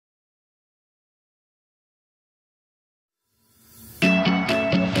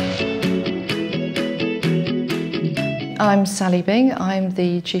I'm Sally Bing. I'm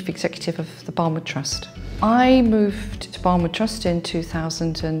the Chief Executive of the Barnwood Trust. I moved to Barnwood Trust in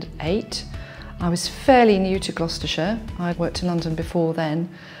 2008. I was fairly new to Gloucestershire. I'd worked in London before then,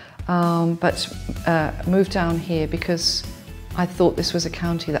 but moved down here because I thought this was a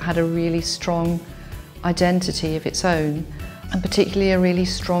county that had a really strong identity of its own, and particularly a really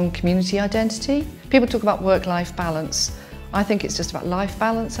strong community identity. People talk about work-life balance. I think it's just about life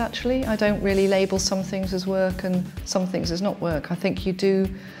balance, actually. I don't really label some things as work and some things as not work. I think you do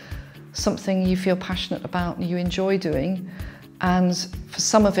something you feel passionate about and you enjoy doing, and for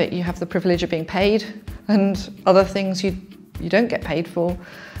some of it you have the privilege of being paid, and other things you don't get paid for.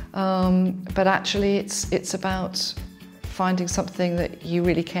 But actually it's about finding something that you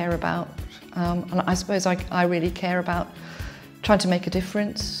really care about. And I suppose I really care about trying to make a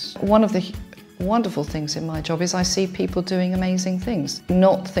difference. One of the wonderful things in my job is I see people doing amazing things,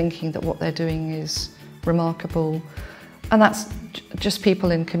 not thinking that what they're doing is remarkable. And that's just people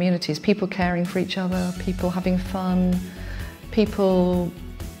in communities, people caring for each other, people having fun, people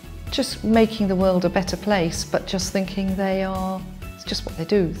just making the world a better place, but just thinking it's just what they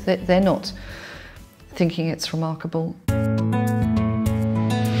do. They're not thinking it's remarkable.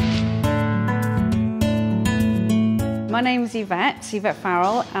 My name is Yvette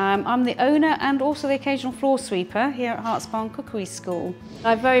Farrell. I'm the owner and also the occasional floor sweeper here at Hartsbarn Cookery School.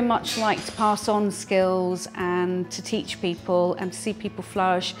 I very much like to pass on skills and to teach people and to see people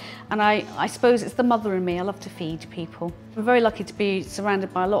flourish, and I suppose it's the mother in me. I love to feed people. I'm very lucky to be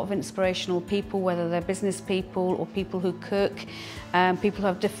surrounded by a lot of inspirational people, whether they're business people or people who cook, people who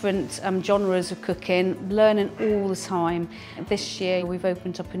have different genres of cooking, learning all the time. This year we've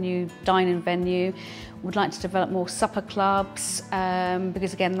opened up a new dining venue. We'd like to develop more supper clubs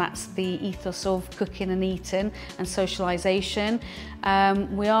because again that's the ethos of cooking and eating and socialisation.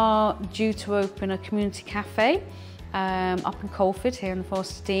 We are due to open a community cafe up in Colford here in the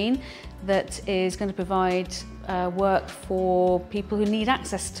Forest of Dean that is going to provide work for people who need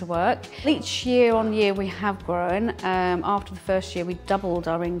access to work. Each year on year we have grown. After the first year we doubled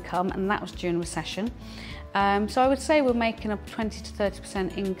our income, and that was during recession. So I would say we're making a 20 to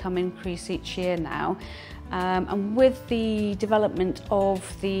 30% income increase each year now. And with the development of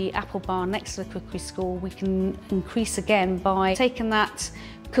the apple barn next to the cookery school, we can increase again by taking that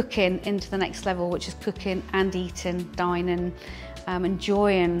cooking into the next level, which is cooking and eating, dining,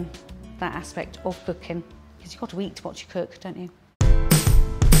 enjoying that aspect of cooking. Because you've got to eat what you cook, don't you?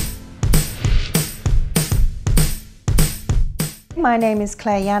 My name is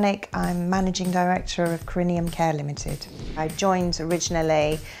Claire Yannick. I'm Managing Director of Corinium Care Limited. I joined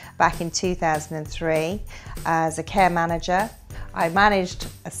originally back in 2003 as a care manager. I managed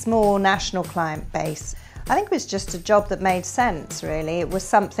a small national client base. I think it was just a job that made sense, really. It was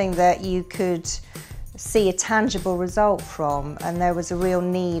something that you could see a tangible result from, and there was a real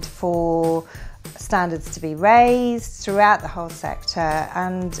need for standards to be raised throughout the whole sector,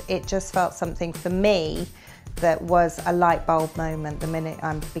 and it just felt something for me that was a light bulb moment the minute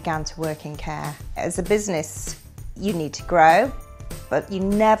I began to work in care. As a business, you need to grow, but you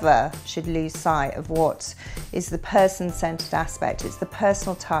never should lose sight of what is the person-centred aspect. It's the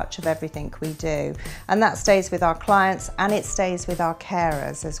personal touch of everything we do, and that stays with our clients and it stays with our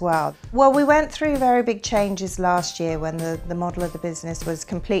carers as well. Well, we went through very big changes last year when the model of the business was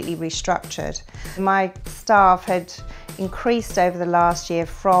completely restructured. My staff had increased over the last year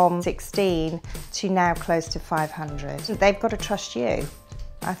from 16 to now close to 500. They've got to trust you.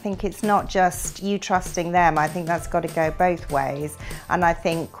 I think it's not just you trusting them. I think that's got to go both ways. And I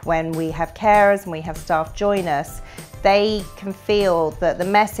think when we have carers and we have staff join us, they can feel that the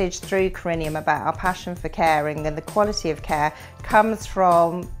message through Corinium about our passion for caring and the quality of care comes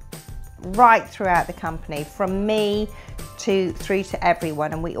from right throughout the company, from me through to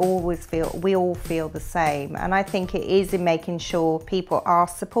everyone, and we all feel the same. And I think it is in making sure people are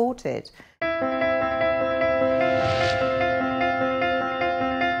supported.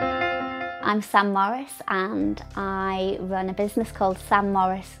 I'm Sam Morris and I run a business called Sam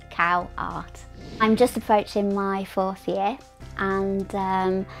Morris Cow Art. I'm just approaching my 4th year,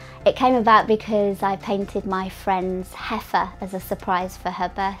 and it came about because I painted my friend's heifer as a surprise for her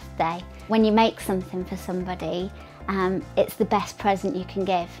birthday. When you make something for somebody, it's the best present you can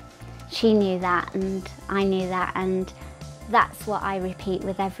give. She knew that and I knew that, and that's what I repeat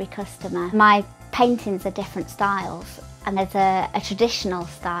with every customer. My paintings are different styles, and there's a traditional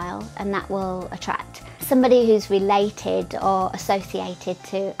style, and that will attract somebody who's related or associated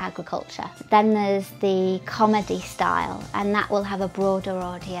to agriculture. Then there's the comedy style, and that will have a broader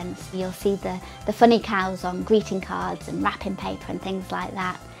audience. You'll see the funny cows on greeting cards and wrapping paper and things like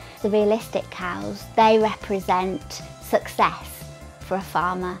that. The realistic cows, they represent success for a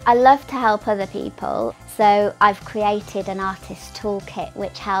farmer. I love to help other people, so I've created an artist toolkit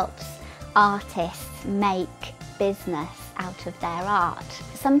which helps artists make business out of their art.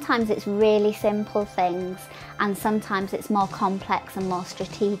 Sometimes it's really simple things and sometimes it's more complex and more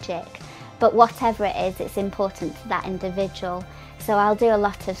strategic, but whatever it is, it's important to that individual. So I'll do a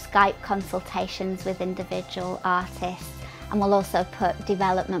lot of Skype consultations with individual artists, and we'll also put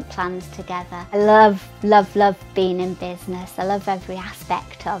development plans together. I love being in business. I love every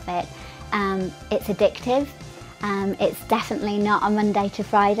aspect of it. It's addictive. It's definitely not a Monday to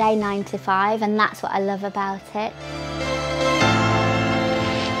Friday, 9 to 5, and that's what I love about it.